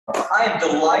I am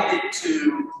delighted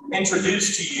to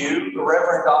introduce to you the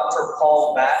Reverend Dr.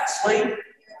 Paul Baxley.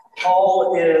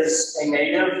 Paul is a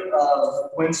native of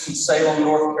Winston-Salem,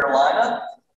 North Carolina.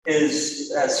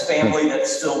 Has family that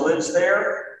still lives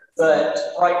there, but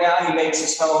right now he makes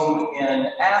his home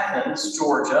in Athens,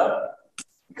 Georgia,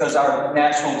 because our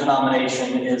national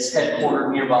denomination is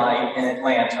headquartered nearby in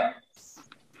Atlanta.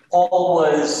 Paul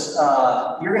was,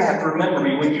 you're going to have to remember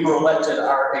me, when you were elected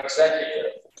our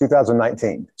executive.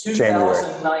 2019, January.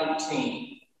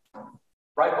 2019,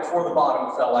 right before the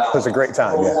bottom fell out. It was a great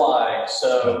time, worldwide.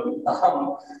 So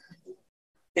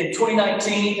in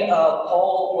 2019,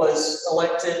 Paul was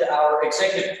elected our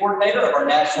executive coordinator of our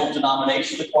national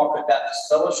denomination, the Cooperative Baptist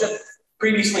Fellowship.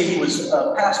 Previously, he was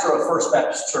a pastor of First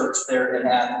Baptist Church there in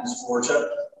Athens, Georgia.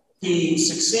 He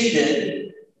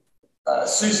succeeded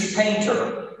Susie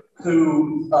Painter,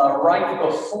 who right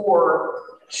before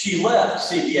she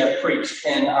left CBF preached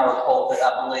in our pulpit,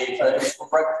 I believe. It was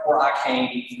right before I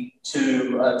came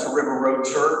to River Road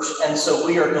Church. And so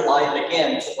we are delighted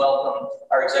again to welcome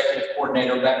our executive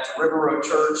coordinator back to River Road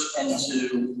Church and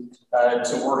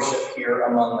to worship here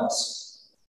among us.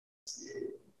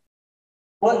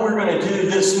 What we're going to do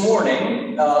this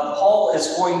morning, Paul is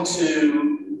going to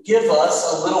give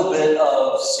us a little bit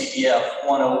of CBF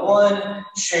 101,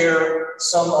 share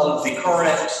some of the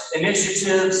current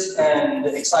initiatives and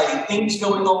exciting things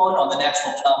going on the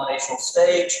national denominational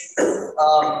stage.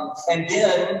 And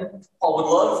then Paul would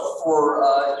love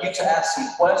for you to ask some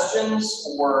questions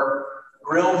or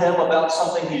grill him about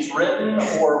something he's written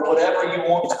or whatever you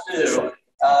want to do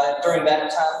during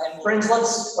that time. And friends,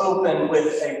 let's open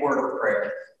with a word of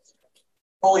prayer.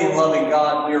 Holy and loving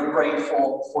God, we are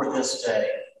grateful for this day.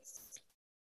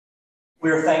 We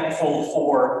are thankful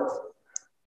for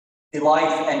the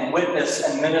life and witness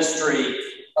and ministry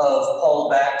of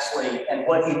Paul Baxley and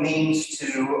what he means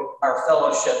to our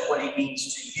fellowship, what he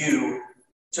means to you,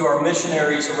 to our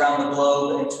missionaries around the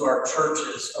globe, and to our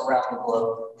churches around the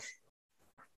globe.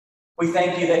 We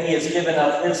thank you that he has given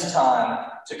up his time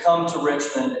to come to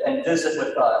Richmond and visit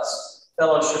with us,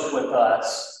 fellowship with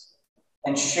us,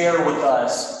 and share with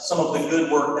us some of the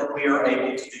good work that we are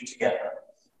able to do together.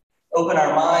 Open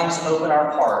our minds, open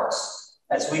our hearts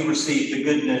as we receive the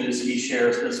good news he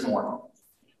shares this morning.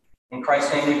 In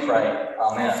Christ's name we pray.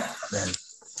 Amen. Amen.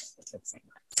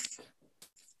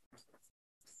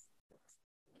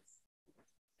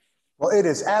 Well, it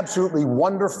is absolutely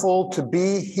wonderful to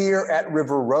be here at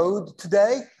River Road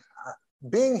today.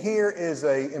 Being here is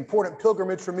an important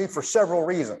pilgrimage for me for several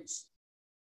reasons.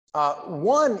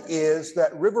 One is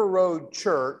that River Road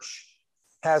Church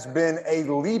has been a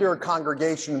leader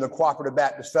congregation in the Cooperative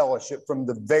Baptist Fellowship from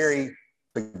the very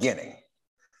beginning.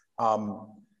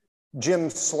 Jim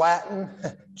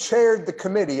Slatton chaired the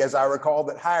committee, as I recall,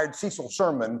 that hired Cecil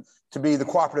Sherman to be the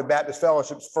Cooperative Baptist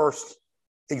Fellowship's first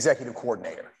executive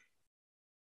coordinator.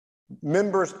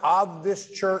 Members of this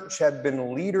church have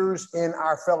been leaders in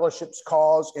our fellowship's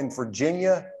cause in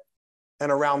Virginia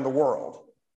and around the world.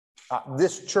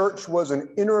 This church was an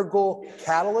integral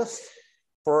catalyst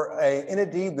for an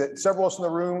entity that several of us in the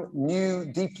room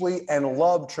knew deeply and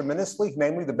loved tremendously,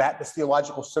 namely the Baptist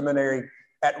Theological Seminary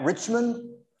at Richmond,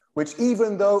 which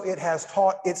even though it has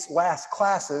taught its last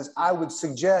classes, I would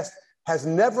suggest has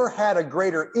never had a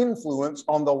greater influence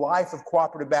on the life of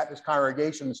Cooperative Baptist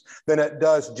congregations than it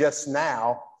does just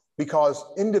now, because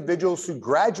individuals who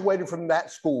graduated from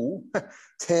that school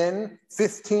 10,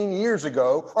 15 years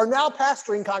ago are now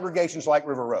pastoring congregations like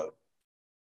River Road.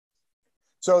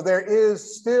 So there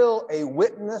is still a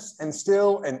witness and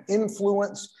still an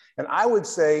influence. And I would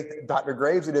say, Dr.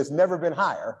 Graves, it has never been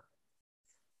higher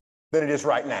than it is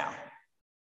right now.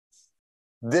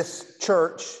 This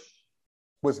church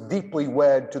was deeply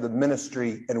wed to the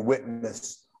ministry and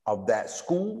witness of that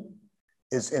school,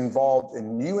 is involved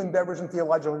in new endeavors in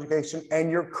theological education, and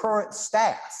your current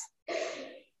staff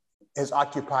has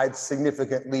occupied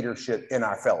significant leadership in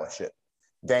our fellowship.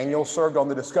 Daniel served on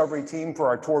the discovery team for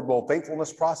our Toward Bold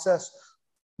Faithfulness process.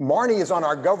 Marnie is on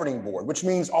our governing board, which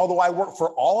means although I work for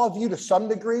all of you to some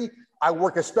degree, I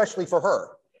work especially for her.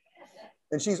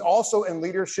 And she's also in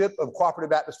leadership of Cooperative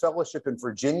Baptist Fellowship in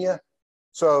Virginia.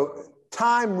 So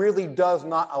time really does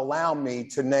not allow me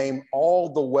to name all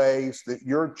the ways that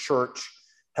your church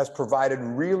has provided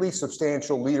really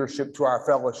substantial leadership to our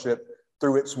fellowship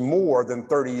through its more than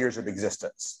 30 years of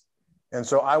existence. And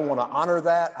so I want to honor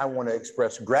that. I want to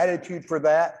express gratitude for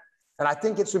that. And I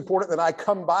think it's important that I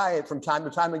come by it from time to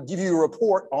time and give you a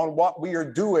report on what we are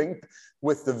doing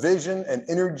with the vision and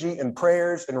energy and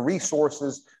prayers and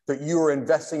resources that you are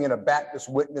investing in a Baptist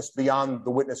witness beyond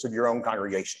the witness of your own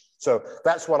congregation. So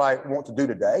that's what I want to do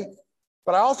today.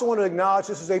 But I also want to acknowledge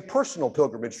this is a personal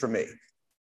pilgrimage for me,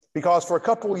 because for a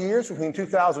couple of years between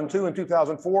 2002 and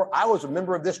 2004, I was a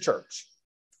member of this church.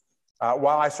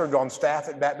 While I served on staff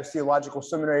at Baptist Theological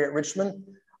Seminary at Richmond,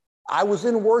 I was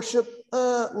in worship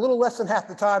a little less than half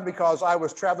the time because I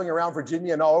was traveling around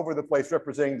Virginia and all over the place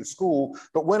representing the school.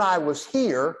 But when I was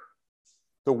here,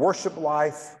 the worship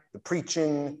life, the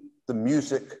preaching, the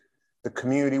music, the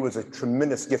community was a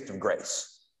tremendous gift of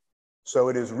grace. So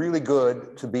it is really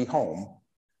good to be home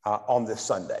on this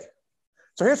Sunday.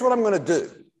 So here's what I'm going to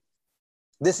do.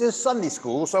 This is Sunday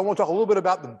school, so I want to talk a little bit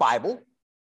about the Bible.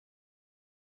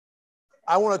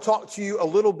 I want to talk to you a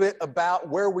little bit about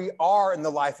where we are in the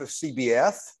life of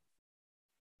CBF.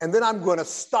 And then I'm going to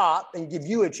stop and give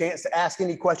you a chance to ask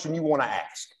any question you want to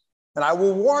ask. And I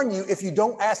will warn you, if you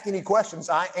don't ask any questions,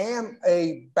 I am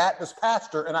a Baptist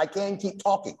pastor and I can keep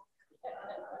talking.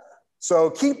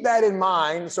 So keep that in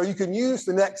mind so you can use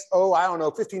the next,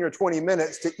 15 or 20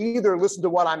 minutes to either listen to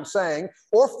what I'm saying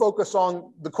or focus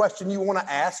on the question you want to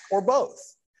ask, or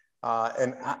both.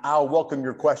 And I'll welcome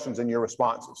your questions and your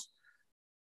responses.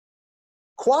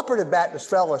 Cooperative Baptist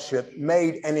Fellowship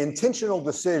made an intentional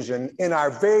decision in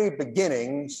our very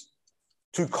beginnings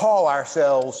to call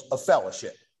ourselves a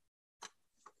fellowship.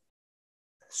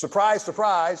 Surprise,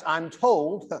 surprise, I'm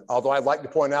told, although I'd like to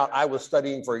point out I was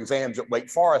studying for exams at Wake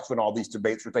Forest when all these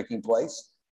debates were taking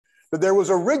place, that there was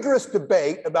a rigorous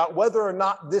debate about whether or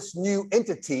not this new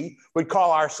entity would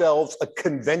call ourselves a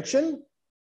convention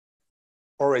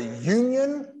or a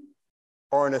union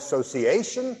or an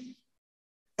association.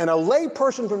 And a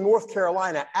layperson from North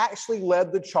Carolina actually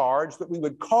led the charge that we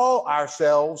would call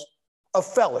ourselves a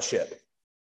fellowship.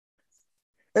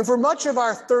 And for much of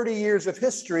our 30 years of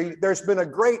history, there's been a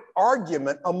great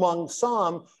argument among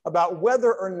some about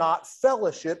whether or not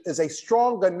fellowship is a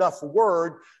strong enough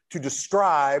word to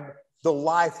describe the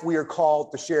life we are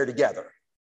called to share together.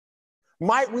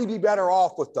 Might we be better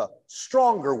off with the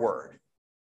stronger word?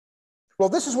 Well,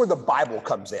 this is where the Bible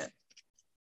comes in.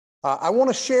 I want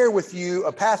to share with you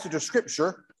a passage of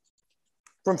scripture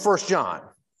from 1 John,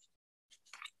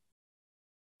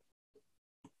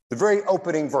 the very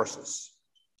opening verses.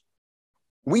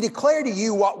 We declare to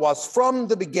you what was from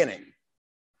the beginning,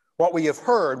 what we have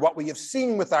heard, what we have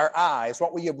seen with our eyes,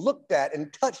 what we have looked at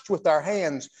and touched with our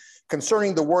hands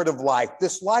concerning the word of life.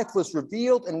 This life was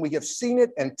revealed, and we have seen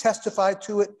it and testified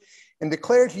to it and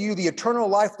declare to you the eternal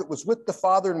life that was with the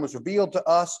Father and was revealed to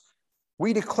us.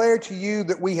 We declare to you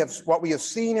that we have what we have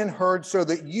seen and heard, so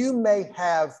that you may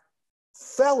have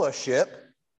fellowship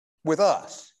with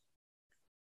us.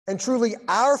 And truly,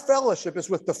 our fellowship is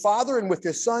with the Father and with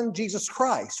his Son, Jesus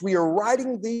Christ. We are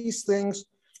writing these things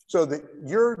so that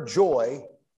your joy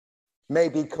may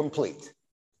be complete.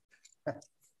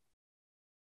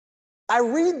 I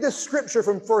read this scripture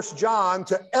from 1 John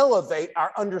to elevate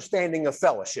our understanding of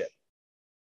fellowship.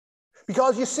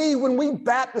 Because you see, when we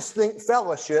Baptists think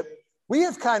fellowship, we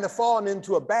have kind of fallen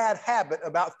into a bad habit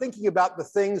about thinking about the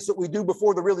things that we do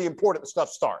before the really important stuff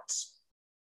starts.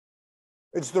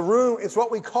 It's the room, it's what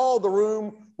we call the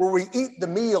room where we eat the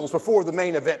meals before the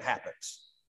main event happens.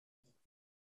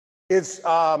 It's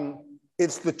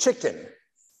the chicken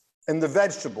and the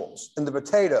vegetables and the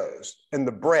potatoes and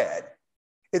the bread.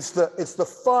 It's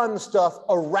the fun stuff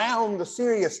around the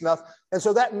serious stuff. And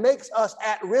so that makes us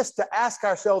at risk to ask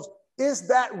ourselves, is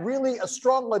that really a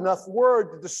strong enough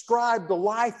word to describe the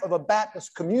life of a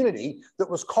Baptist community that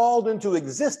was called into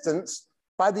existence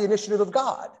by the initiative of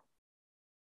God?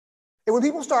 And when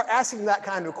people start asking that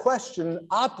kind of question,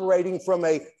 operating from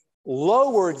a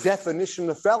lower definition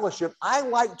of fellowship, I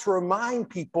like to remind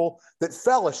people that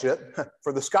fellowship,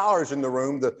 for the scholars in the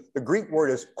room, the Greek word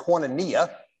is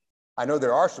koinonia. I know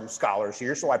there are some scholars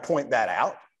here, so I point that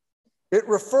out. It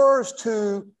refers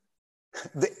to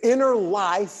the inner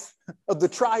life of the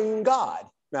triune God.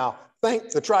 Now,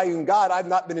 thank the triune God, I've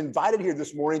not been invited here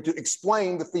this morning to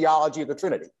explain the theology of the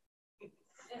Trinity.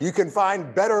 You can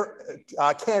find better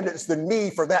candidates than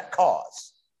me for that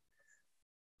cause.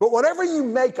 But whatever you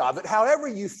make of it, however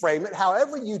you frame it,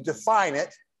 however you define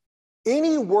it,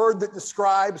 any word that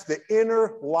describes the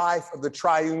inner life of the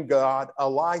triune God, a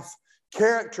life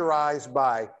characterized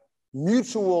by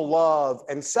mutual love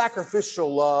and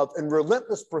sacrificial love and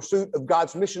relentless pursuit of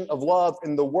God's mission of love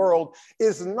in the world,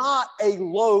 is not a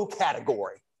low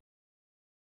category.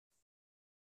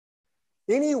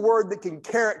 Any word that can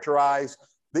characterize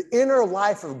the inner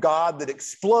life of God that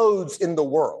explodes in the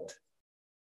world,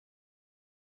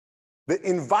 that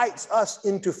invites us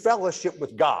into fellowship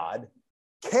with God,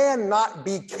 cannot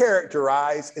be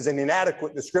characterized as an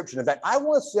inadequate description. In fact, I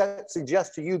want to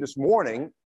suggest to you this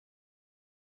morning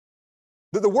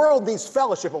that the world needs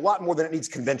fellowship a lot more than it needs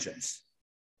conventions.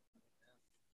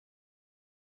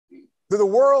 that the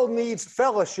world needs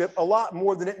fellowship a lot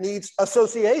more than it needs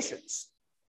associations.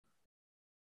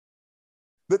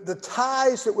 That the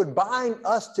ties that would bind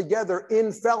us together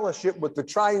in fellowship with the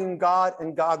triune God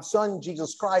and God's Son,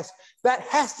 Jesus Christ, that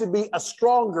has to be a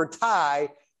stronger tie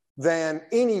than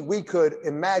any we could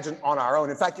imagine on our own.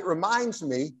 In fact, it reminds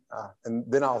me, and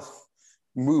then I'll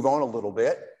move on a little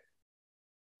bit,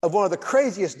 of one of the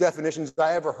craziest definitions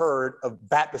I ever heard of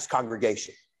Baptist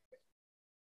congregation.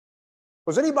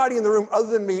 Was anybody in the room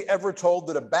other than me ever told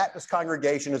that a Baptist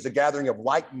congregation is a gathering of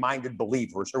like-minded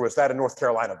believers, or was that a North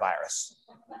Carolina virus?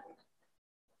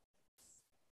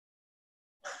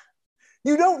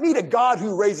 You don't need a God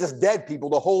who raises dead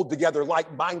people to hold together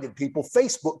like-minded people.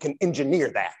 Facebook can engineer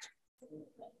that.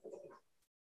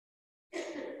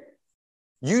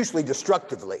 Usually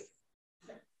destructively.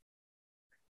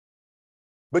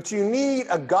 But you need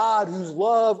a God whose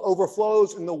love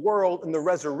overflows in the world in the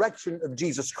resurrection of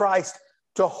Jesus Christ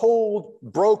to hold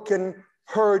broken,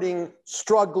 hurting,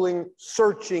 struggling,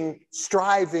 searching,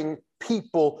 striving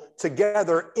people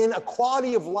together in a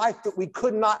quality of life that we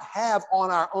could not have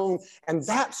on our own. And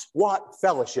that's what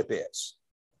fellowship is.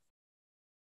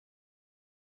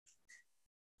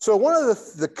 So one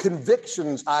of the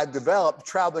convictions I developed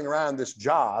traveling around this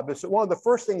job is that one of the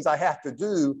first things I have to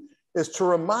do is to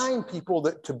remind people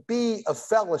that to be a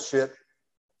fellowship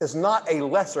is not a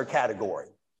lesser category.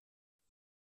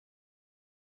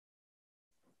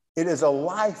 It is a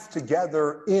life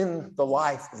together in the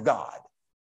life of God.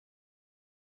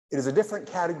 It is a different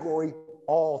category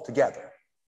altogether.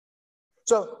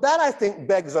 So that, I think,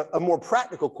 begs a more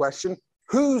practical question.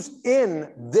 Who's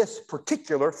in this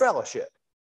particular fellowship?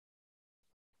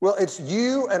 Well, it's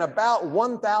you and about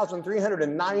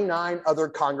 1,399 other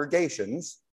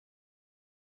congregations,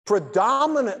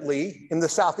 predominantly in the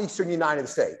southeastern United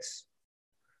States.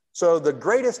 So the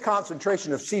greatest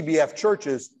concentration of CBF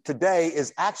churches today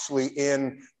is actually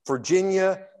in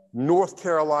Virginia, North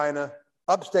Carolina,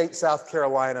 upstate South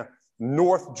Carolina,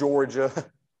 North Georgia,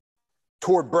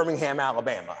 toward Birmingham,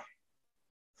 Alabama.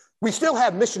 We still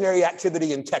have missionary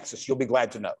activity in Texas, you'll be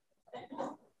glad to know.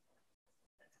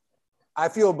 I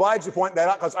feel obliged to point that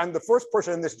out because I'm the first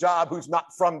person in this job who's not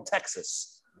from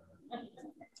Texas,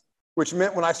 which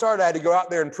meant when I started, I had to go out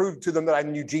there and prove to them that I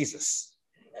knew Jesus.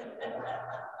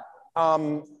 But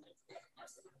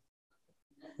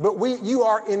you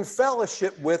are in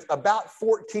fellowship with about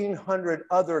 1,400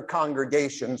 other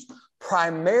congregations,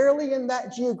 primarily in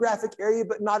that geographic area,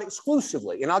 but not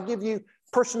exclusively. And I'll give you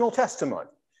personal testimony.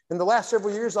 In the last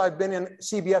several years, I've been in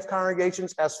CBF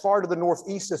congregations as far to the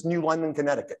northeast as New London,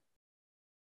 Connecticut.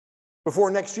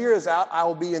 Before next year is out, I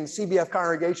will be in CBF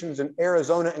congregations in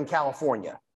Arizona and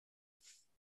California.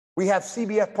 We have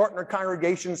CBF partner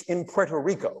congregations in Puerto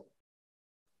Rico.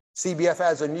 CBF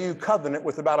has a new covenant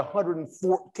with about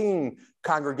 114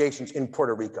 congregations in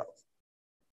Puerto Rico.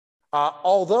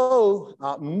 Although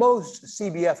most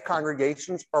CBF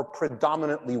congregations are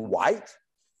predominantly white,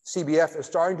 CBF is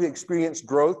starting to experience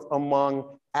growth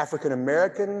among African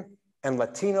American and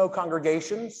Latino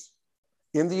congregations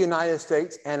in the United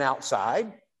States and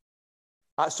outside.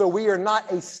 So we are not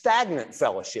a stagnant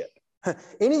fellowship.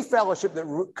 Any fellowship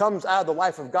that comes out of the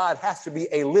life of God has to be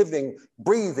a living,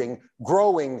 breathing,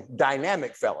 growing,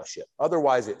 dynamic fellowship.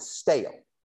 Otherwise, it's stale.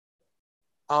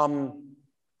 Our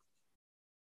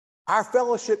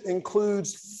fellowship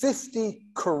includes 50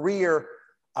 career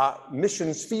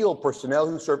missions field personnel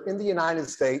who serve in the United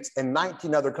States and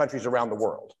 19 other countries around the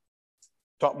world.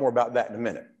 Talk more about that in a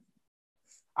minute.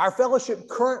 Our fellowship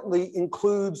currently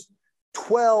includes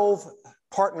 12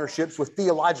 partnerships with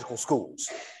theological schools,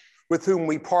 with whom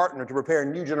we partner to prepare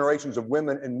new generations of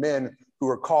women and men who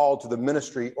are called to the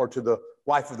ministry or to the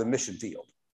life of the mission field.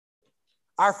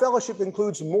 Our fellowship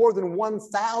includes more than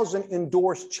 1,000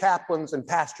 endorsed chaplains and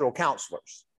pastoral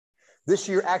counselors. This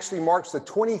year actually marks the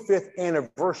 25th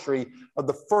anniversary of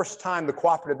the first time the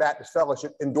Cooperative Baptist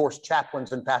Fellowship endorsed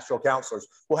chaplains and pastoral counselors.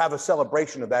 We'll have a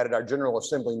celebration of that at our General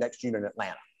Assembly next June in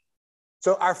Atlanta.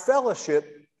 So our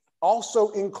fellowship also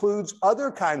includes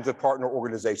other kinds of partner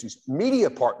organizations,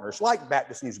 media partners like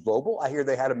Baptist News Global. I hear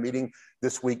they had a meeting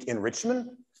this week in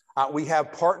Richmond. We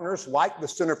have partners like the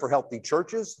Center for Healthy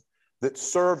Churches that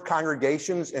serve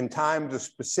congregations in times of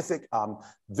specific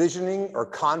visioning or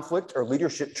conflict or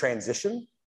leadership transition.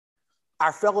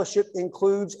 Our fellowship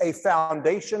includes a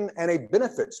foundation and a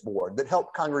benefits board that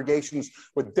help congregations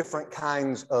with different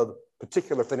kinds of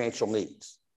particular financial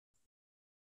needs.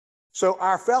 So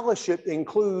our fellowship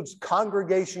includes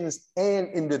congregations and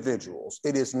individuals.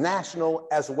 It is national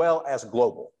as well as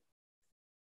global.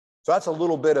 So that's a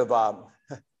little bit of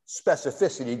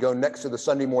specificity go next to the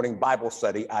Sunday morning Bible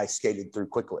study I skated through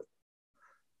quickly.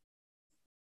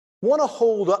 Want to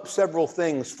hold up several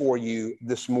things for you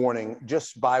this morning,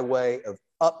 just by way of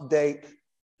update,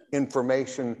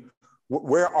 information.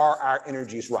 Where are our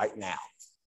energies right now?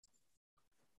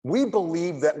 We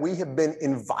believe that we have been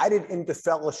invited into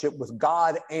fellowship with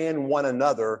God and one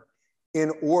another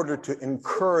in order to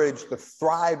encourage the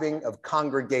thriving of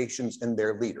congregations and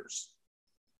their leaders.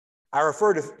 I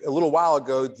referred a little while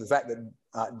ago to the fact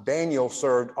that Daniel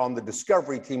served on the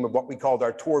discovery team of what we called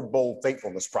our Toward Bold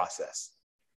Faithfulness process.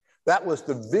 That was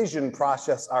the vision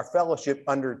process our fellowship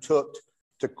undertook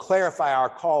to clarify our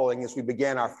calling as we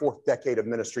began our 4th decade of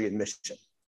ministry and mission.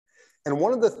 And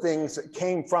one of the things that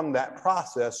came from that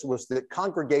process was that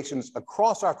congregations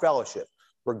across our fellowship,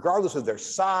 regardless of their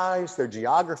size, their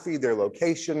geography, their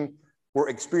location, were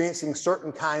experiencing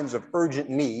certain kinds of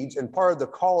urgent needs. And part of the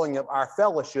calling of our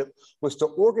fellowship was to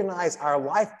organize our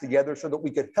life together so that we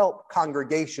could help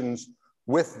congregations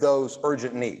with those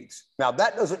urgent needs. Now,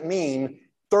 that doesn't mean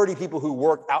 30 people who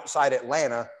work outside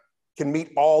Atlanta can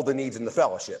meet all the needs in the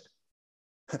fellowship.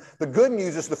 The good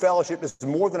news is the fellowship is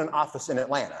more than an office in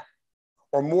Atlanta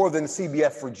or more than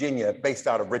CBF Virginia based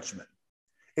out of Richmond.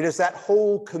 It is that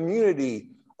whole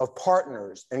community of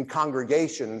partners and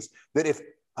congregations that, if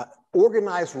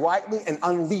organized rightly and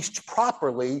unleashed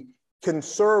properly, can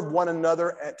serve one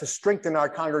another to strengthen our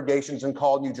congregations and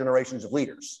call new generations of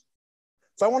leaders.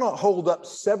 So I want to hold up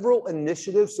several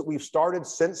initiatives that we've started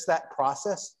since that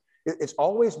process. It's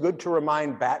always good to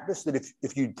remind Baptists that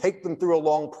if you take them through a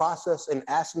long process and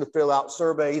ask them to fill out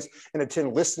surveys and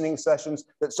attend listening sessions,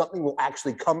 that something will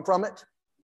actually come from it.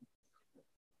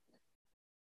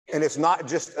 And it's not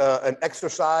just an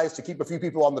exercise to keep a few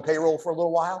people on the payroll for a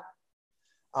little while.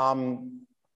 One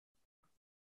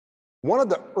of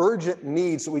the urgent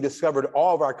needs that we discovered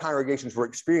all of our congregations were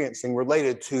experiencing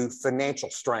related to financial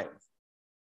strength.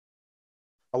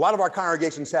 A lot of our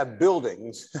congregations have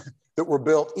buildings that were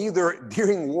built either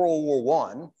during World War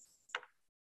I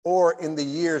or in the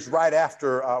years right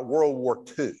after World War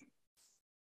II.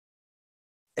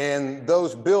 And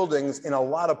those buildings in a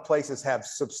lot of places have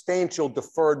substantial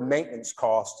deferred maintenance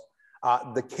costs,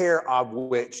 the care of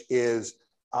which is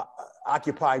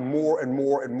occupying more and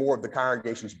more and more of the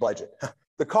congregation's budget.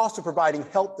 The cost of providing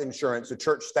health insurance to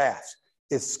church staffs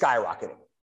is skyrocketing,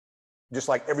 just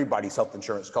like everybody's health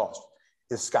insurance cost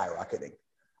is skyrocketing.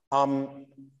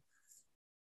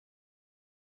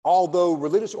 Although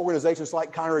religious organizations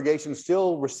like congregations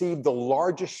still receive the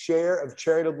largest share of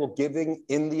charitable giving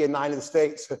in the United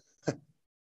States,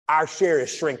 our share is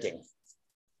shrinking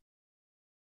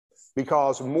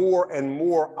because more and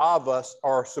more of us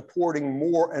are supporting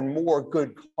more and more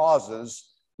good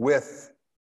causes with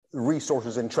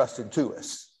resources entrusted to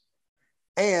us.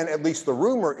 And at least the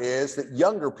rumor is that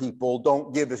younger people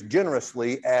don't give as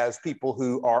generously as people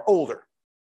who are older.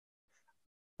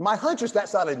 My hunch is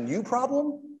that's not a new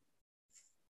problem,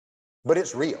 but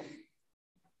it's real.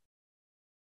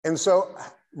 And so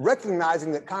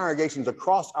recognizing that congregations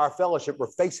across our fellowship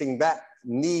were facing that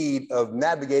need of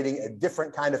navigating a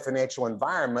different kind of financial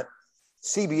environment,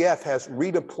 CBF has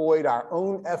redeployed our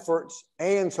own efforts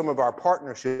and some of our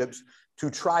partnerships to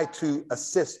try to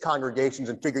assist congregations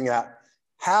in figuring out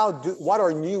what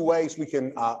are new ways we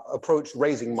can approach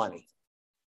raising money.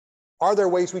 Are there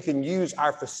ways we can use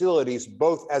our facilities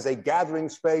both as a gathering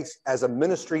space, as a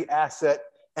ministry asset,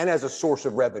 and as a source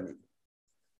of revenue?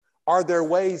 Are there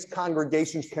ways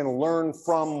congregations can learn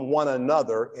from one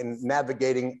another in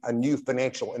navigating a new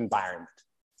financial environment?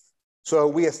 So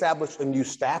we established a new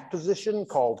staff position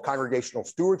called Congregational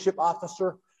Stewardship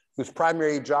Officer, whose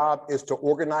primary job is to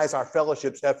organize our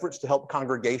fellowship's efforts to help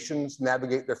congregations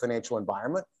navigate their financial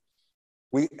environment.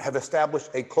 We have established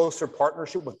a closer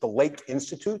partnership with the Lake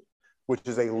Institute, which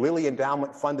is a Lilly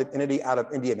Endowment funded entity out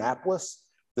of Indianapolis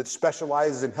that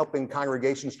specializes in helping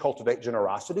congregations cultivate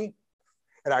generosity.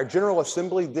 At our General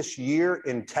Assembly this year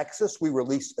in Texas, we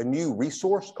released a new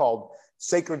resource called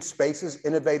Sacred Spaces,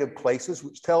 Innovative Places,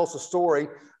 which tells the story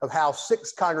of how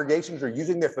 6 congregations are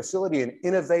using their facility in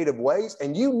innovative ways.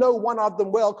 And you know one of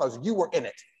them well because you were in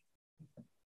it.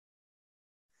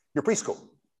 Your preschool,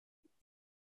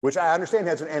 which I understand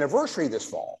has an anniversary this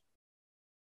fall,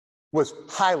 was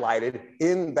highlighted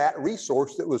in that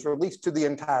resource that was released to the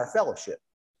entire fellowship.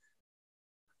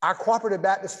 Our Cooperative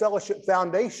Baptist Fellowship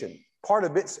Foundation, part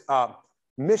of its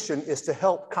mission is to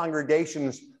help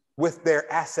congregations with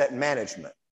their asset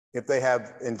management. If they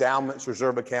have endowments,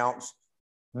 reserve accounts,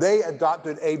 they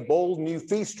adopted a bold new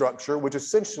fee structure, which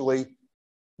essentially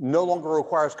no longer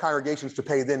requires congregations to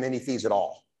pay them any fees at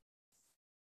all.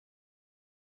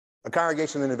 A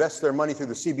congregation that invests their money through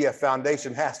the CBF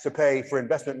Foundation has to pay for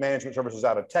investment management services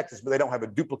out of Texas, but they don't have a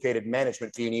duplicated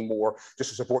management fee anymore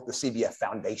just to support the CBF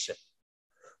Foundation,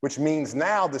 which means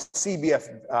now the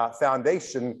CBF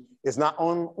Foundation is not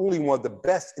only one of the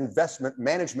best investment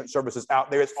management services out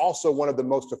there, it's also one of the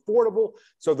most affordable,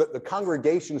 so that the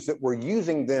congregations that were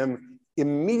using them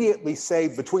immediately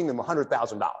save between them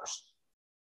 $100,000.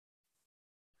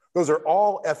 Those are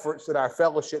all efforts that our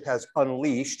fellowship has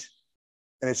unleashed,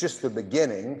 and it's just the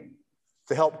beginning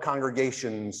to help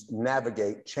congregations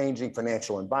navigate changing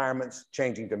financial environments,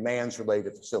 changing demands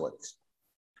related to facilities.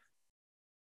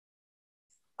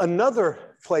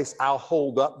 Another place I'll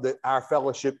hold up that our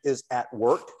fellowship is at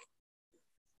work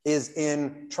is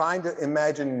in trying to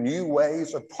imagine new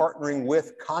ways of partnering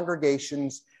with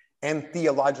congregations and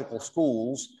theological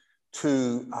schools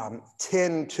to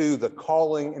tend to the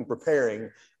calling and preparing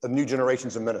of new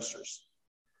generations of ministers.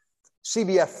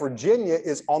 CBF Virginia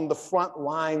is on the front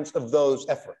lines of those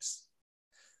efforts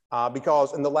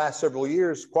because in the last several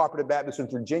years, Cooperative Baptist in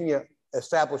Virginia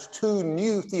established 2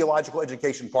 new theological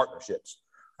education partnerships.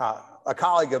 A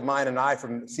colleague of mine and I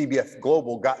from CBF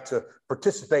Global got to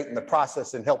participate in the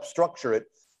process and help structure it.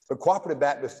 But Cooperative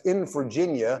Baptist in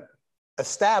Virginia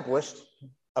established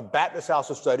a Baptist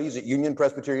House of Studies at Union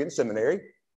Presbyterian Seminary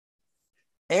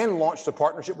and launched a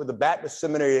partnership with the Baptist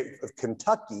Seminary of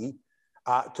Kentucky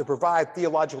to provide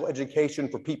theological education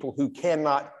for people who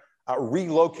cannot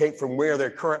relocate from where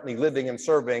they're currently living and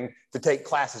serving to take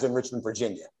classes in Richmond,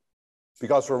 Virginia.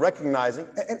 Because we're recognizing,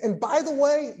 and by the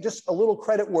way, just a little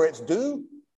credit where it's due,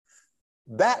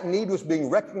 that need was being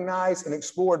recognized and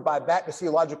explored by Baptist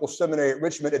Theological Seminary at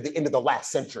Richmond at the end of the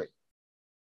last century.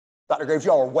 Dr. Graves,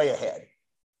 y'all are way ahead.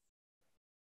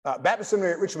 Baptist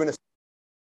Seminary at Richmond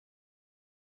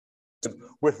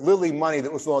with Lilly money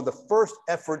that was one of the first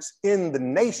efforts in the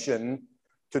nation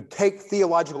to take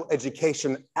theological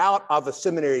education out of a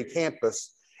seminary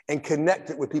campus and connect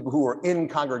it with people who were in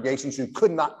congregations who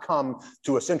could not come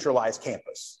to a centralized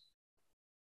campus.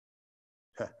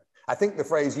 I think the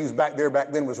phrase used back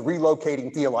then was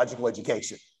relocating theological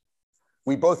education.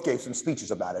 We both gave some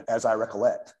speeches about it, as I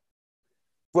recollect.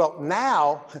 Well,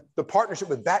 now the partnership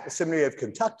with Baptist Seminary of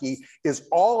Kentucky is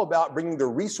all about bringing the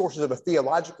resources of a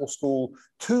theological school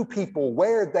to people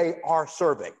where they are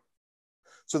serving.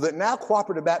 So that now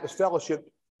Cooperative Baptist Fellowship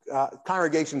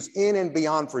congregations in and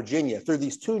beyond Virginia, through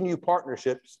these 2 new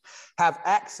partnerships, have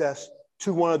access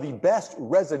to one of the best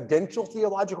residential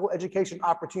theological education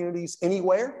opportunities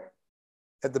anywhere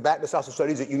at the Baptist House of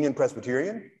Studies at Union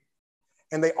Presbyterian.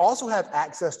 And they also have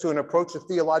access to an approach to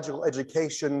theological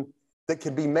education that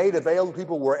can be made available to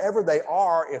people wherever they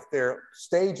are if their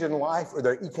stage in life or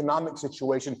their economic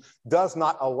situation does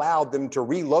not allow them to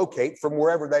relocate from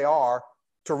wherever they are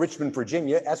to Richmond,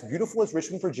 Virginia, as beautiful as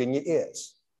Richmond, Virginia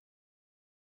is.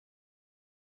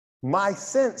 My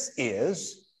sense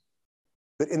is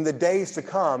that in the days to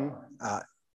come,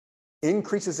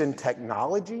 increases in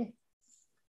technology,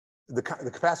 the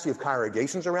capacity of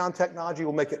congregations around technology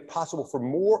will make it possible for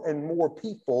more and more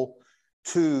people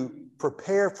to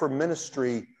prepare for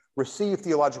ministry, receive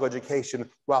theological education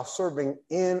while serving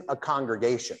in a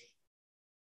congregation.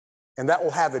 And that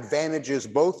will have advantages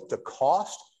both to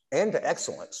cost and to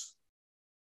excellence.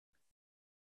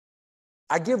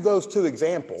 I give those 2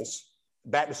 examples,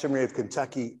 Baptist Seminary of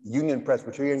Kentucky, Union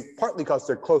Presbyterian, partly because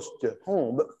they're close to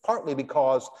home, but partly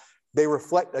because they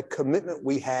reflect a commitment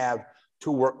we have to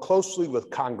work closely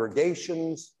with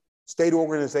congregations, state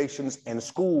organizations, and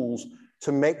schools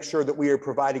to make sure that we are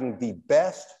providing the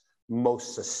best,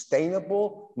 most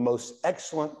sustainable, most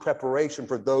excellent preparation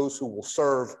for those who will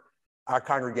serve our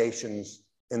congregations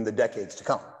in the decades to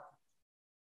come.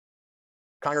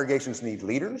 Congregations need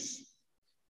leaders.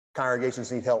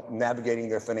 Congregations need help navigating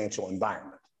their financial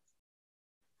environment.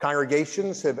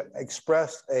 Congregations have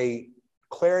expressed a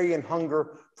clarion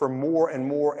hunger for more and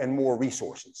more and more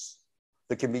resources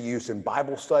that can be used in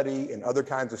Bible study and other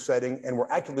kinds of setting. And we're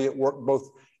actively at work both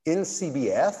in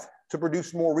CBF to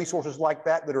produce more resources like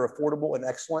that are affordable and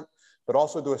excellent, but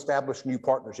also to establish new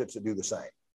partnerships that do the same.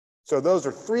 So those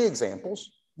are 3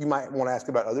 examples. You might want to ask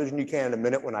about others, and you can in a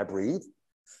minute when I breathe,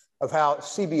 of how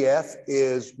CBF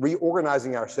is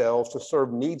reorganizing ourselves to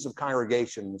serve needs of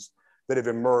congregations that have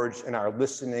emerged in our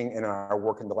listening and our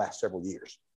work in the last several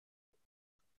years.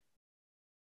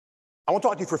 I want to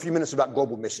talk to you for a few minutes about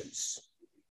global missions.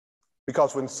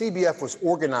 Because when CBF was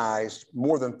organized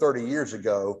more than 30 years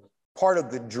ago, part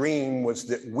of the dream was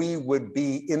that we would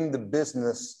be in the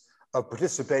business of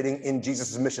participating in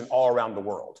Jesus' mission all around the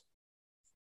world.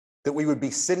 That we would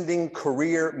be sending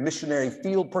career missionary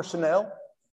field personnel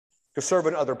to serve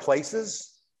in other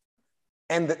places,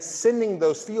 and that sending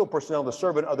those field personnel to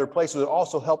serve in other places would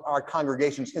also help our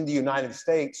congregations in the United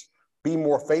States be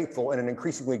more faithful in an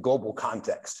increasingly global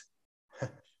context.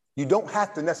 You don't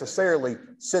have to necessarily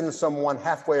send someone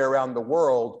halfway around the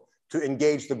world to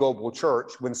engage the global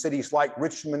church when cities like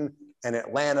Richmond and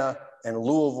Atlanta and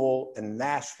Louisville and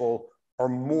Nashville are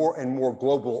more and more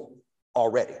global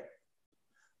already.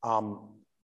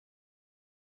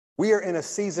 We are in a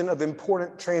season of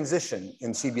important transition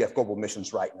in CBF Global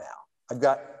Missions right now. I've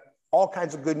got all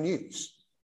kinds of good news.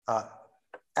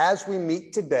 As we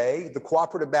meet today, the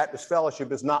Cooperative Baptist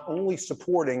Fellowship is not only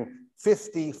supporting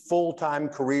 50 full-time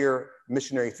career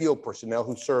missionary field personnel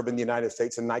who serve in the United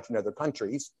States and 19 other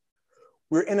countries.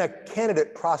 We're in a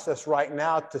candidate process right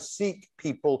now to seek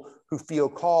people who feel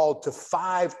called to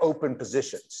 5 open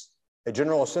positions. At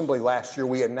General Assembly last year,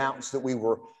 we announced that we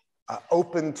were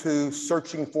open to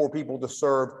searching for people to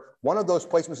serve. One of those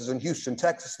placements is in Houston,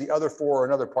 Texas. The other 4 are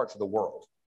in other parts of the world.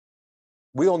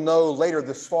 We'll know later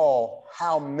this fall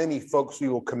how many folks we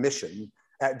will commission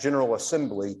at General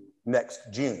Assembly next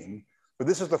June. But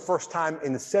this is the first time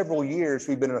in several years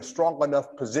we've been in a strong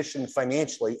enough position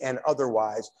financially and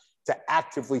otherwise to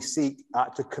actively seek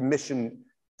to commission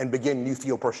and begin new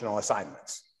field personnel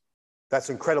assignments. That's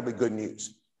incredibly good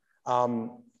news.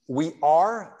 We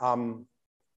are,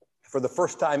 for the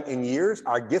first time in years,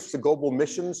 our gifts to global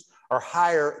missions are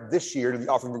higher this year to the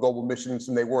offering for global missions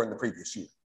than they were in the previous year.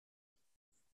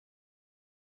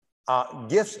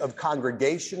 Gifts of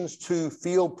congregations to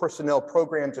field personnel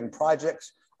programs and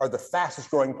projects are the fastest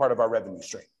growing part of our revenue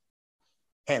stream,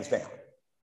 hands down.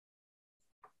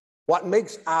 What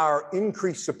makes our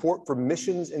increased support for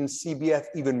missions in CBF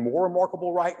even more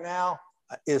remarkable right now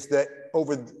is that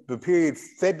over the period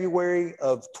February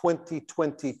of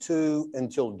 2022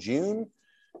 until June,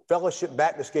 Fellowship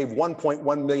Baptist gave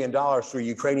 $1.1 million to a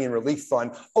Ukrainian relief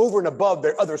fund over and above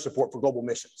their other support for global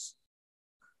missions.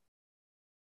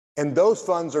 And those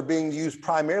funds are being used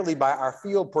primarily by our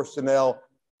field personnel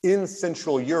in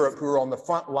Central Europe who are on the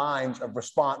front lines of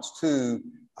response to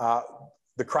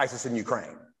the crisis in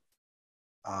Ukraine.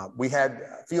 We had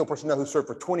field personnel who served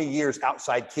for 20 years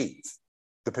outside Kyiv,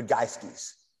 the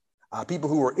Podgaiskis. People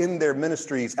who were in their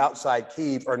ministries outside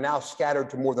Kyiv are now scattered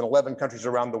to more than 11 countries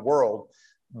around the world,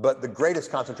 but the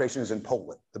greatest concentration is in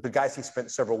Poland. The Podgaiskis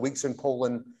spent several weeks in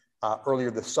Poland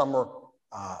earlier this summer.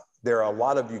 There are a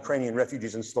lot of Ukrainian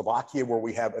refugees in Slovakia where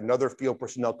we have another field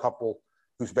personnel couple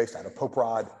who's based out of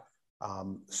Poprad.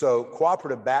 So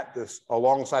Cooperative Baptists,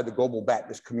 alongside the global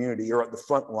Baptist community, are at the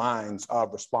front lines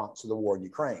of response to the war in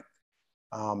Ukraine.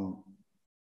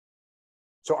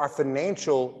 So our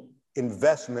financial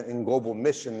investment in global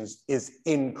missions is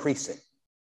increasing.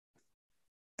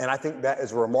 And I think that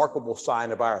is a remarkable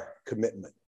sign of our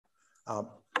commitment. I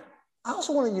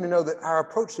also wanted you to know that our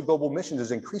approach to global missions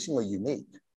is increasingly unique.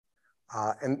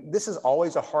 And this is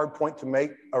always a hard point to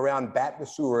make around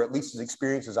Baptists who are at least as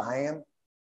experienced as I am.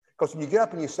 Because when you get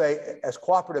up and you say, as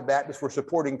Cooperative Baptists, we're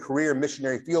supporting career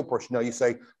missionary field personnel, you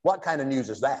say, what kind of news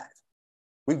is that?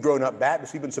 We've grown up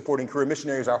Baptists, we've been supporting career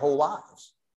missionaries our whole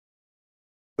lives.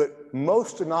 But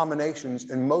most denominations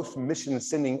and most mission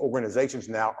sending organizations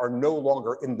now are no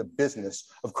longer in the business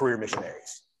of career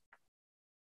missionaries.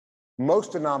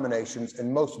 Most denominations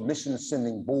and most mission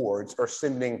sending boards are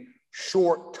sending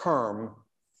short-term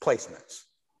placements.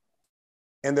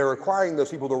 And they're requiring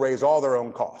those people to raise all their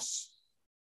own costs,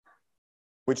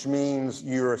 which means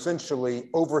you're essentially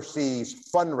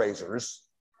overseas fundraisers,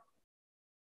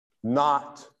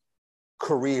 not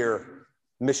career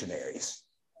missionaries.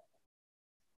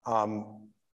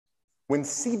 When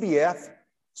CBF,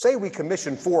 say we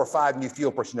commission 4 or 5 new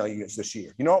field personnel units this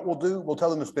year, you know what we'll do? We'll tell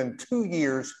them to spend 2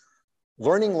 years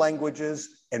learning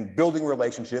languages and building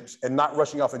relationships and not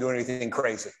rushing off and doing anything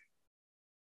crazy.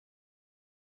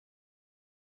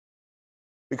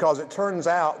 Because it turns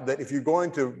out that if you're going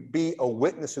to be a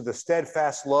witness of the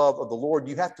steadfast love of the Lord,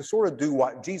 you have to sort of do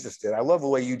what Jesus did. I love the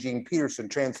way Eugene Peterson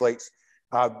translates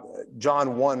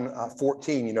John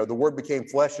 1:14. You know, the word became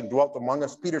flesh and dwelt among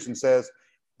us. Peterson says,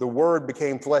 the word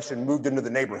became flesh and moved into the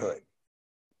neighborhood.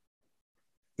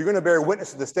 If you're going to bear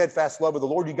witness to the steadfast love of the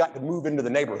Lord, you got to move into the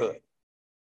neighborhood.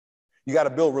 You got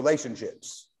to build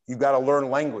relationships. You've got to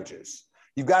learn languages.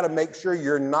 You've got to make sure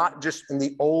you're not just in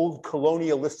the old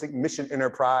colonialistic mission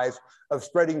enterprise of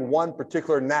spreading one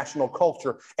particular national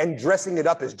culture and dressing it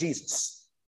up as Jesus.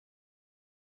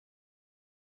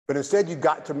 But instead, you've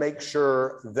got to make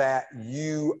sure that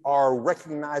you are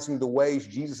recognizing the ways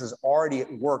Jesus is already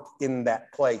at work in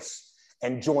that place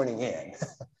and joining in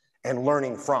and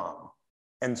learning from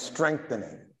and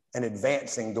strengthening and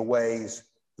advancing the ways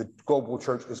the global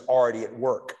church is already at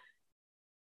work.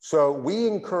 So we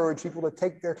encourage people to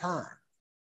take their time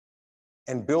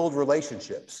and build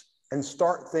relationships and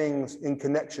start things in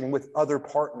connection with other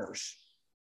partners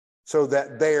so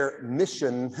that their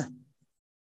mission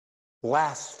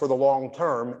lasts for the long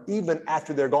term, even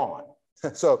after they're gone.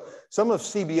 So some of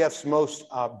CBF's most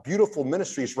beautiful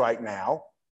ministries right now,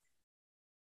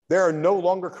 there are no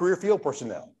longer career field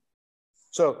personnel.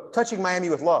 So Touching Miami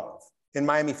with Love in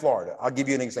Miami, Florida, I'll give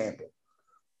you an example.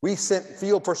 We sent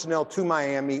field personnel to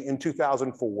Miami in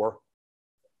 2004.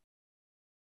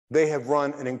 They have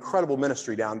run an incredible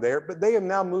ministry down there, but they have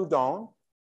now moved on.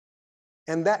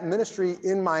 And that ministry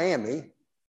in Miami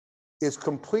is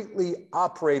completely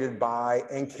operated by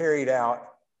and carried out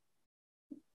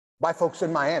by folks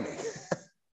in Miami.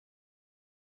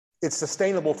 It's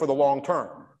sustainable for the long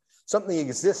term. Something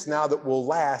exists now that will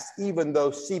last, even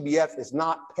though CBF is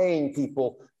not paying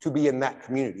people to be in that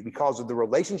community because of the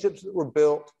relationships that were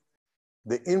built,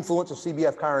 the influence of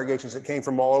CBF congregations that came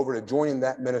from all over to join in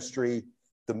that ministry,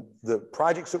 the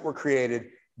projects that were created.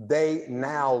 They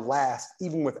now last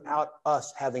even without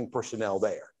us having personnel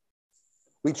there.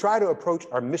 We try to approach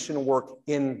our mission work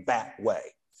in that way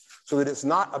so that it's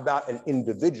not about an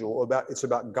individual, it's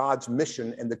about God's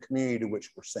mission and the community to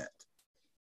which we're sent.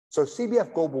 So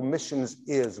CBF Global Missions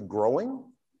is growing,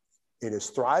 it is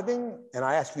thriving, and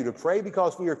I ask you to pray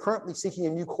because we are currently seeking a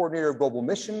new coordinator of global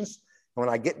missions. When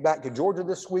I get back to Georgia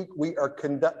this week, we are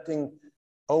conducting,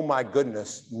 oh my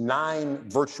goodness, 9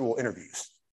 virtual interviews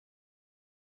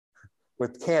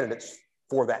with candidates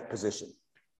for that position.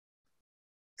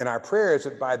 And our prayer is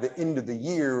that by the end of the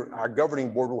year, our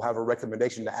governing board will have a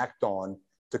recommendation to act on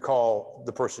to call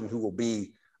the person who will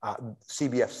be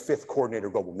CBF's 5th coordinator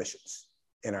of global missions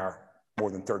in our more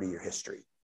than 30-year history.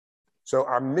 So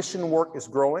our mission work is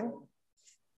growing.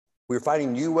 We're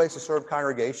finding new ways to serve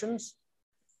congregations.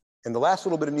 And the last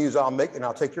little bit of news I'll make, and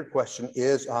I'll take your question,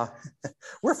 is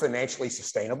we're financially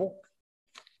sustainable.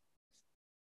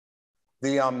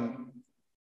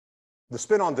 The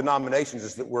spin on denominations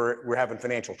is that we're having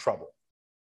financial trouble.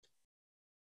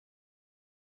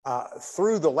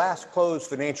 Through the last closed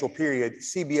financial period,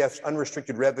 CBF's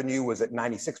unrestricted revenue was at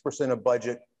 96% of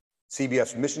budget.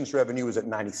 CBF's missions revenue was at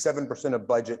 97% of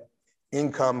budget.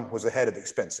 Income was ahead of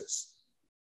expenses.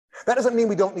 That doesn't mean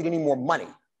we don't need any more money.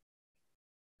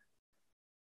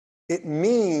 It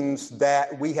means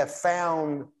that we have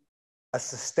found a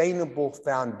sustainable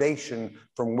foundation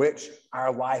from which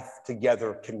our life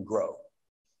together can grow.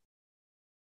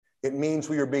 It means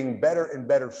we are being better and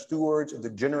better stewards of the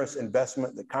generous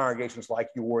investment that congregations like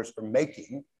yours are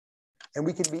making, and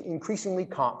we can be increasingly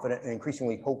confident and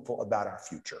increasingly hopeful about our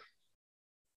future.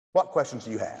 What questions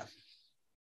do you have?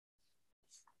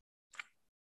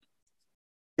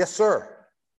 Yes, sir.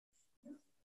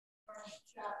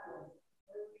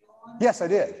 Yes, I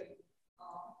did.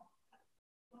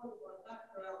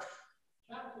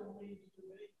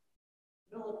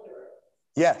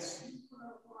 Yes.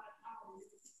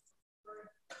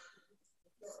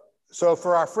 So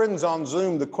for our friends on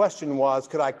Zoom, the question was,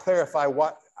 could I clarify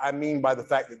what I mean by the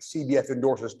fact that CBF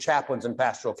endorses chaplains and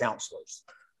pastoral counselors?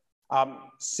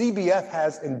 CBF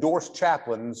has endorsed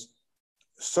chaplains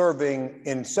serving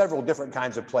in several different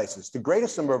kinds of places. The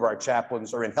greatest number of our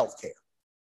chaplains are in healthcare.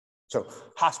 So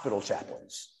hospital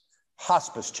chaplains,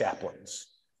 hospice chaplains,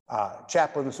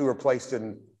 chaplains who are placed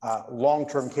in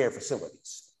long-term care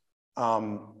facilities.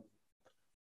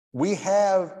 We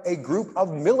have a group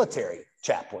of military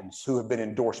chaplains who have been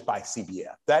endorsed by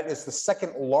CBF. That is the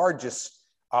second largest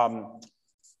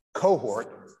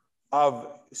cohort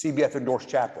of CBF endorsed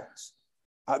chaplains.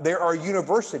 There are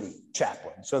university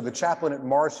chaplains. So the chaplain at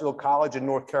Morrisville College in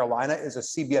North Carolina is a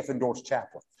CBF endorsed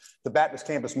chaplain. The Baptist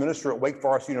campus minister at Wake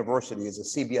Forest University is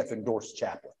a CBF endorsed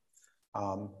chaplain.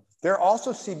 There are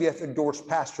also CBF endorsed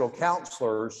pastoral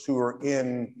counselors who are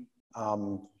in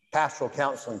pastoral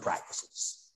counseling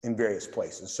practices in various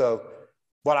places. So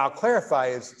what I'll clarify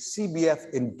is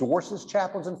CBF endorses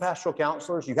chaplains and pastoral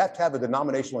counselors. You have to have a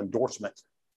denominational endorsement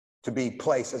to be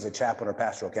placed as a chaplain or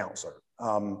pastoral counselor.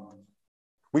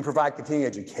 We provide continuing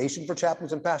education for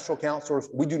chaplains and pastoral counselors.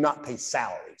 We do not pay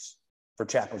salaries for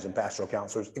chaplains and pastoral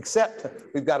counselors, except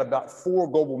we've got about 4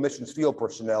 global missions field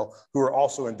personnel who are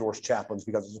also endorsed chaplains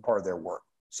because it's a part of their work.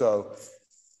 So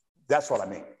that's what I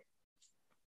mean.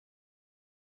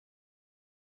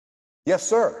 Yes,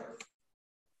 sir.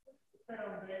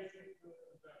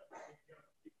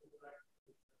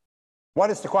 What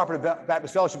is the Cooperative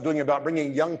Baptist Fellowship doing about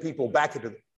bringing young people back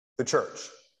into the church?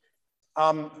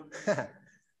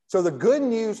 So the good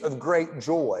news of great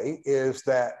joy is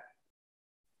that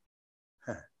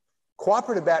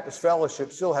Cooperative Baptist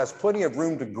Fellowship still has plenty of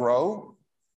room to grow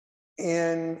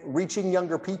in reaching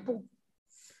younger people.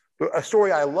 A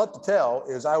story I love to tell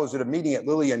is I was at a meeting at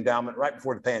Lilly Endowment right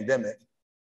before the pandemic,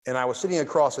 and I was sitting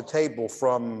across a table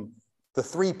from the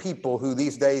three people who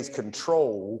these days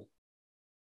control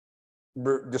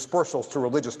dispersals to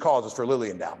religious causes for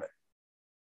Lilly Endowment.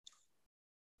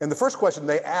 And the first question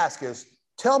they ask is,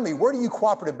 tell me, where do you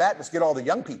Cooperative Baptists get all the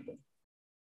young people?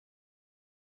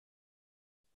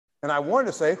 And I wanted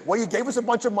to say, well, you gave us a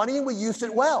bunch of money and we used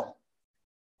it well.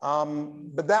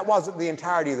 But that wasn't the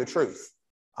entirety of the truth.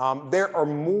 There are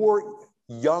more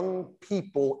young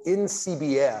people in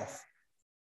CBF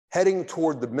heading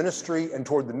toward the ministry and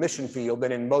toward the mission field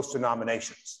than in most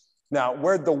denominations. Now,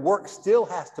 where the work still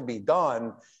has to be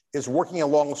done is working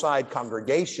alongside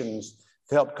congregations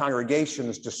to help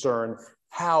congregations discern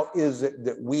how is it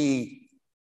that we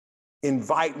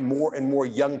invite more and more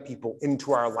young people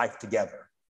into our life together.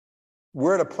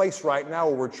 We're at a place right now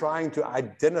where we're trying to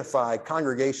identify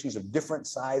congregations of different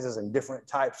sizes and different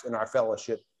types in our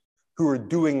fellowship who are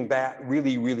doing that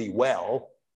really, really well,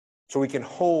 so we can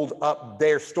hold up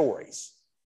their stories.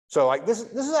 So like this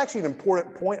is actually an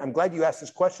important point. I'm glad you asked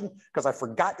this question because I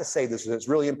forgot to say this, and it's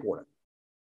really important.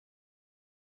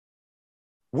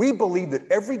 We believe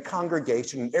that every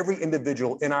congregation and every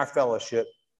individual in our fellowship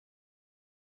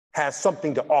has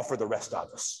something to offer the rest of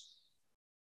us.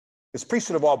 It's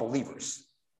priesthood of all believers.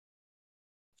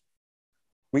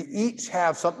 We each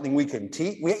have something we can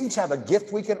teach. We each have a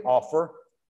gift we can offer,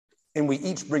 and we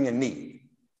each bring a need.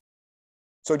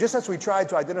 So just as we tried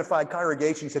to identify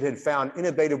congregations that had found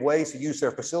innovative ways to use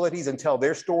their facilities and tell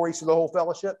their stories to the whole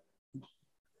fellowship,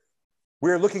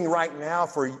 we're looking right now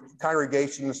for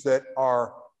congregations that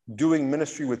are doing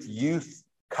ministry with youth,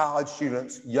 college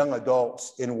students, young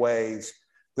adults in ways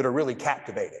that are really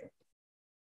captivating,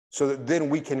 so that then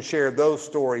we can share those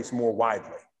stories more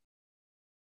widely.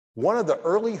 One of the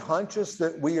early hunches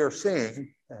that we are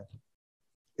seeing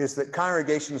is that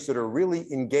congregations that are really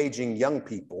engaging young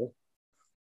people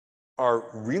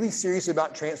are really serious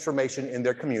about transformation in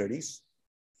their communities,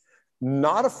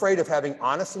 not afraid of having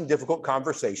honest and difficult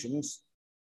conversations,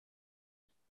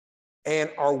 and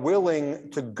are willing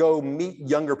to go meet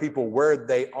younger people where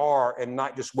they are and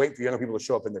not just wait for younger people to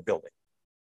show up in their building.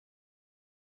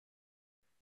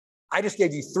 I just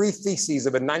gave you 3 theses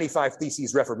of a 95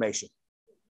 theses Reformation.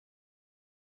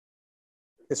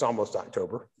 It's almost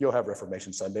October. You'll have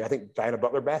Reformation Sunday. I think Diana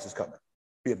Butler Bass is coming.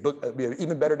 It'll be an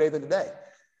even better day than today.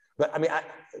 But I mean,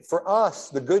 for us,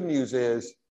 the good news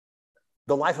is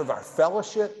the life of our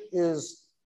fellowship is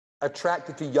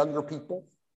attracted to younger people.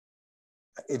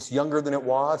 It's younger than it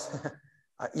was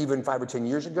even 5 or 10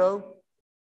 years ago.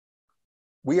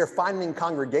 We are finding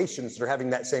congregations that are having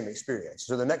that same experience.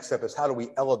 So the next step is, how do we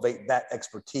elevate that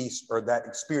expertise or that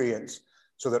experience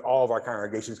so that all of our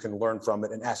congregations can learn from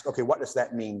it and ask, okay, what does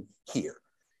that mean here?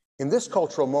 In this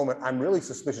cultural moment, I'm really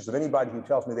suspicious of anybody who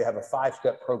tells me they have a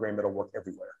 5-step program that'll work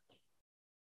everywhere.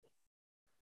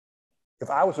 If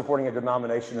I was supporting a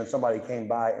denomination and somebody came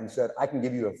by and said, I can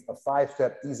give you a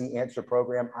 5-step easy answer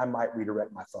program, I might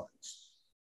redirect my funds.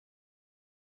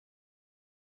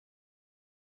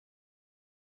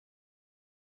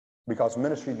 Because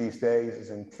ministry these days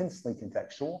is intensely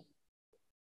contextual.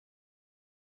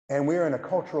 And we're in a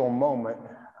cultural moment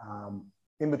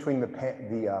in between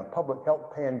the public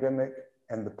health pandemic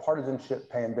and the partisanship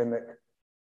pandemic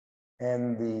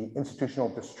and the institutional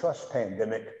distrust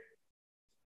pandemic.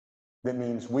 That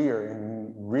means we are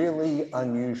in really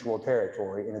unusual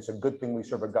territory, and it's a good thing we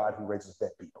serve a God who raises dead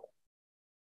people.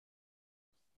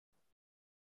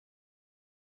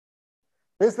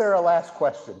 Is there a last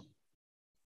question?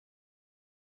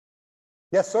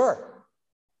 Yes, sir.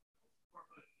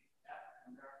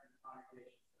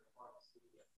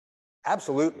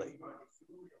 Absolutely.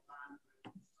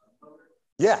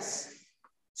 Yes.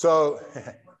 So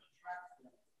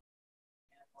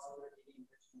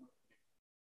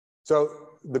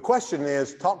the question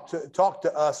is, talk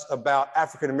to us about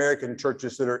African-American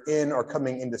churches that are in or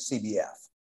coming into CBF.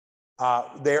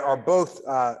 There are both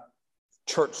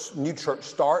new church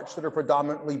starts that are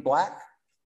predominantly Black,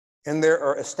 and there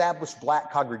are established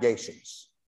Black congregations.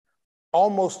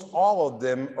 Almost all of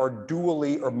them are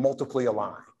dually or multiply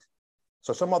aligned.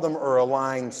 So some of them are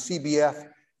aligned CBF,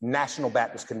 National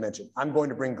Baptist Convention. I'm going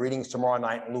to bring greetings tomorrow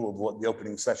night in Louisville at the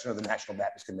opening session of the National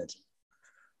Baptist Convention.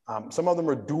 Some of them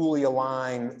are dually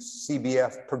aligned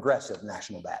CBF, Progressive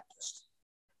National Baptist.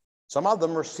 Some of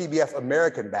them are CBF,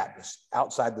 American Baptist,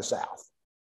 outside the South.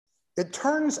 It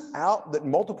turns out that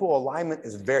multiple alignment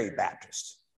is very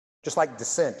Baptist, just like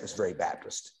dissent is very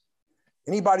Baptist.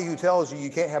 Anybody who tells you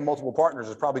you can't have multiple partners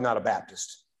is probably not a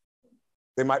Baptist.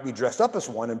 They might be dressed up as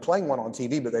one and playing one on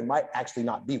TV, but they might actually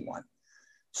not be one.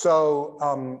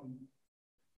 So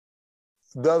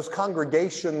those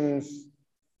congregations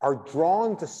are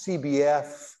drawn to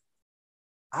CBF,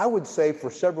 I would say, for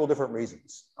several different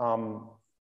reasons.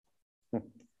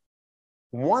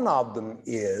 One of them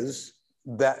is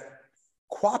that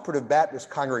Cooperative Baptist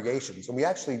congregations, and we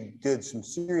actually did some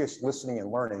serious listening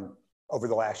and learning over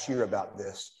the last year about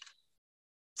this,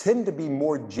 tend to be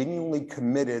more genuinely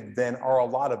committed than are a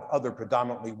lot of other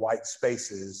predominantly white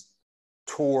spaces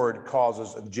toward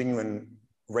causes of genuine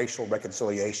racial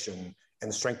reconciliation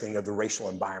and strengthening of the racial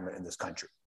environment in this country.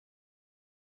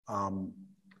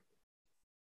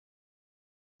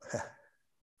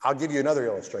 I'll give you another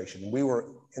illustration. We were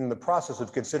in the process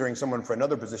of considering someone for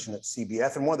another position at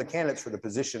CBF, and one of the candidates for the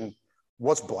position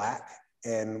was Black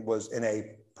and was in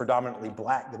a predominantly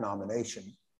Black denomination.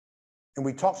 And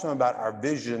we talked to them about our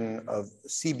vision of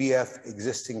CBF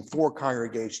existing for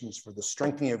congregations, for the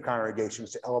strengthening of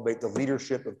congregations, to elevate the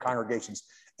leadership of congregations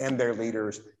and their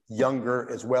leaders, younger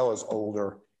as well as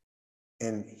older.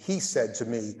 And he said to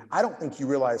me, I don't think you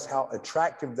realize how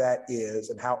attractive that is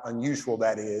and how unusual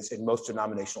that is in most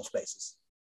denominational spaces.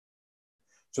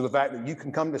 So the fact that you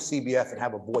can come to CBF and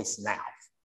have a voice now,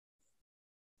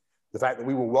 the fact that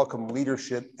we will welcome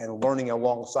leadership and learning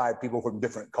alongside people from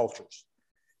different cultures,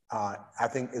 I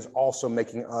think is also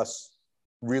making us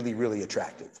really, really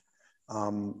attractive.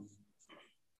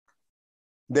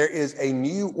 There is a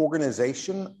new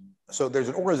organization. So there's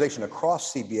an organization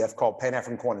across CBF called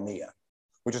Pan-African Koinonia,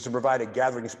 which is to provide a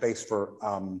gathering space for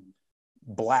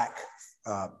Black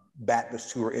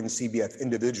Baptists who are in CBF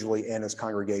individually and as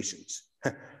congregations.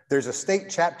 There's a state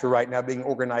chapter right now being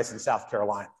organized in South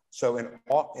Carolina. So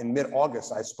in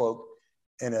mid-August, I spoke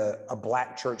in a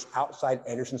Black church outside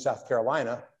Anderson, South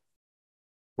Carolina,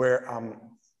 where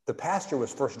the pastor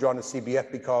was first drawn to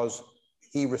CBF because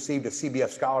he received a CBF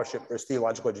scholarship for his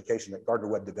theological education at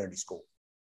Gardner-Webb Divinity School.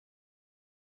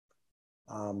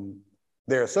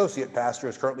 Their associate pastor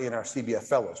is currently in our CBF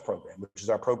Fellows program, which is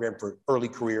our program for early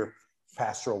career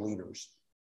pastoral leaders.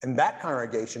 And that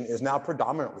congregation is now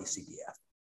predominantly CBF,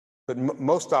 but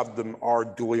most of them are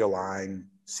dually aligned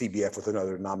CBF with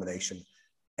another denomination.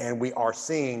 And we are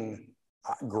seeing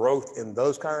growth in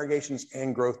those congregations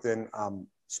and growth in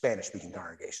Spanish-speaking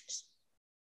congregations,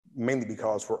 mainly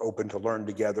because we're open to learn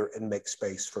together and make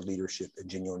space for leadership and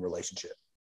genuine relationship.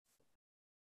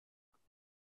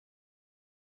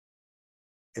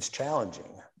 It's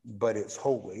challenging, but it's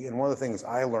holy. And one of the things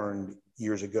I learned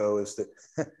years ago is that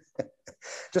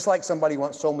just like somebody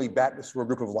once told me Baptists were a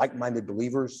group of like-minded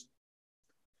believers,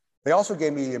 they also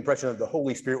gave me the impression that the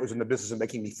Holy Spirit was in the business of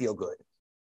making me feel good.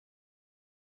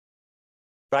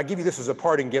 But I give you this as a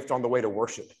parting gift on the way to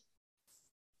worship.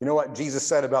 You know what Jesus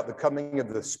said about the coming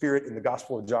of the Spirit in the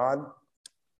Gospel of John?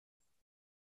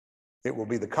 It will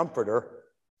be the comforter,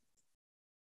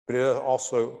 but it will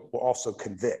also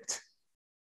convict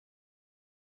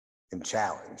and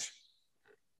challenge.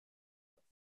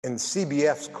 And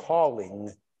CBF's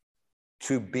calling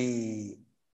to be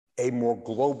a more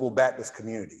global Baptist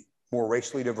community, more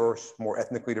racially diverse, more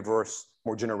ethnically diverse,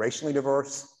 more generationally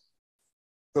diverse,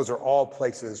 those are all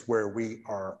places where we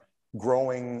are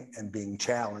growing and being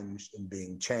challenged and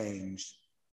being changed.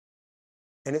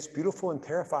 And it's beautiful and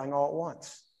terrifying all at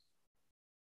once.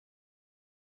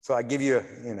 So I give you,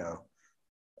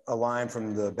 a line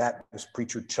from the Baptist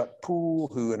preacher Chuck Poole,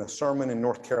 who in a sermon in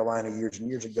North Carolina years and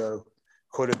years ago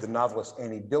quoted the novelist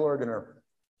Annie Dillard in her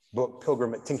book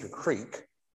Pilgrim at Tinker Creek,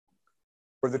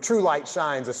 where the true light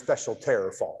shines, a special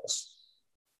terror falls.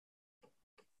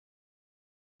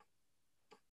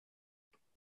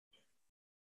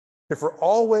 If we're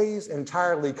always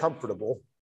entirely comfortable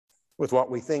with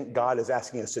what we think God is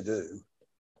asking us to do,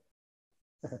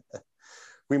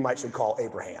 we might should call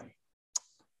Abraham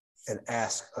and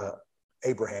ask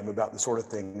Abraham about the sort of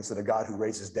things that a God who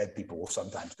raises dead people will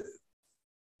sometimes do.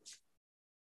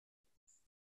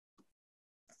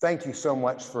 Thank you so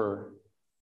much for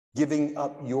giving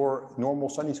up your normal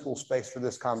Sunday school space for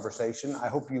this conversation. I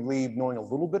hope you leave knowing a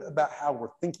little bit about how we're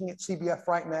thinking at CBF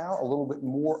right now, a little bit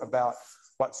more about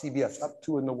what CBF's up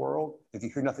to in the world. If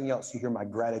you hear nothing else, you hear my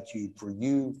gratitude for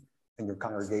you and your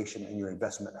congregation and your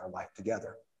investment in our life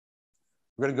together.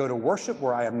 We're going to go to worship,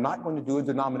 where I am not going to do a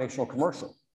denominational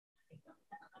commercial.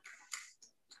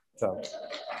 So,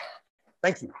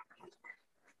 thank you.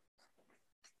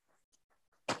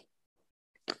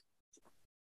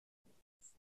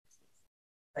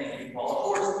 Thank you, Paul. Of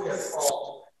course, we have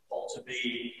called Paul to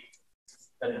be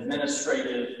an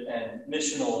administrative and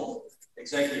missional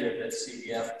executive at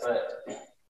CBF, but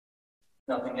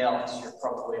nothing else. You're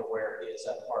probably aware he is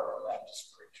at heart of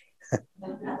Baptist preacher.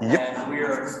 Yep. And we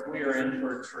we are in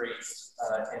for a treat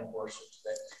in worship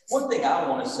today. One thing I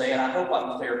want to say, and I hope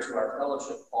I'm fair to our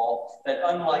fellowship, Paul, that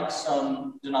unlike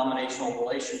some denominational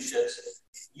relationships,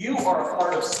 you are a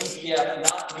part of CBF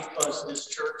not because this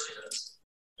church is.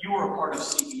 You are a part of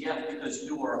CBF because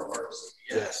you are a part of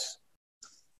CBF. Yes.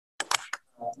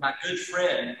 My good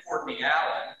friend, Courtney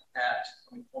Allen,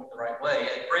 let me point the right way,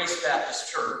 at Grace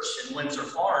Baptist Church in Windsor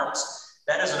Farms,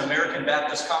 that is an American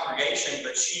Baptist congregation,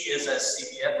 but she is as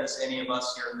CBF as any of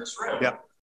us here in this room. Yep.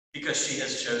 Because she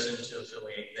has chosen to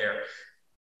affiliate there.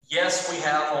 Yes, we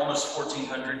have almost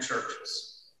 1,400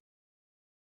 churches,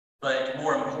 but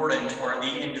more important are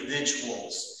the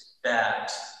individuals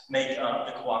that make up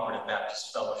the Cooperative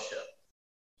Baptist Fellowship.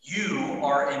 You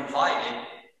are invited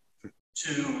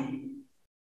to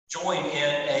join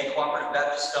in a Cooperative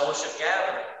Baptist Fellowship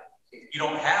gathering. You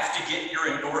don't have to get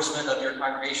your endorsement of your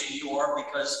congregation. You are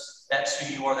because that's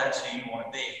who you are, that's who you want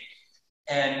to be.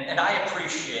 And I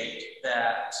appreciate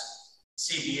that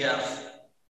CBF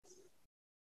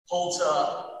holds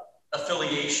up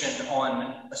affiliation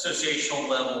on associational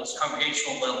levels,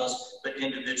 congregational levels, but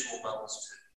individual levels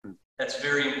too. That's a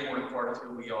very important part of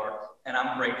who we are. And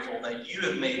I'm grateful that you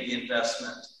have made the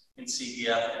investment in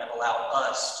CBF and have allowed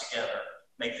us together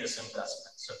make this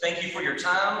investment. So thank you for your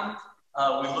time.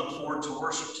 We look forward to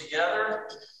worship together.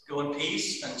 Go in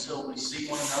peace until we see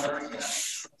one another again.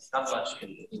 God bless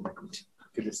you.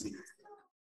 Good to see you.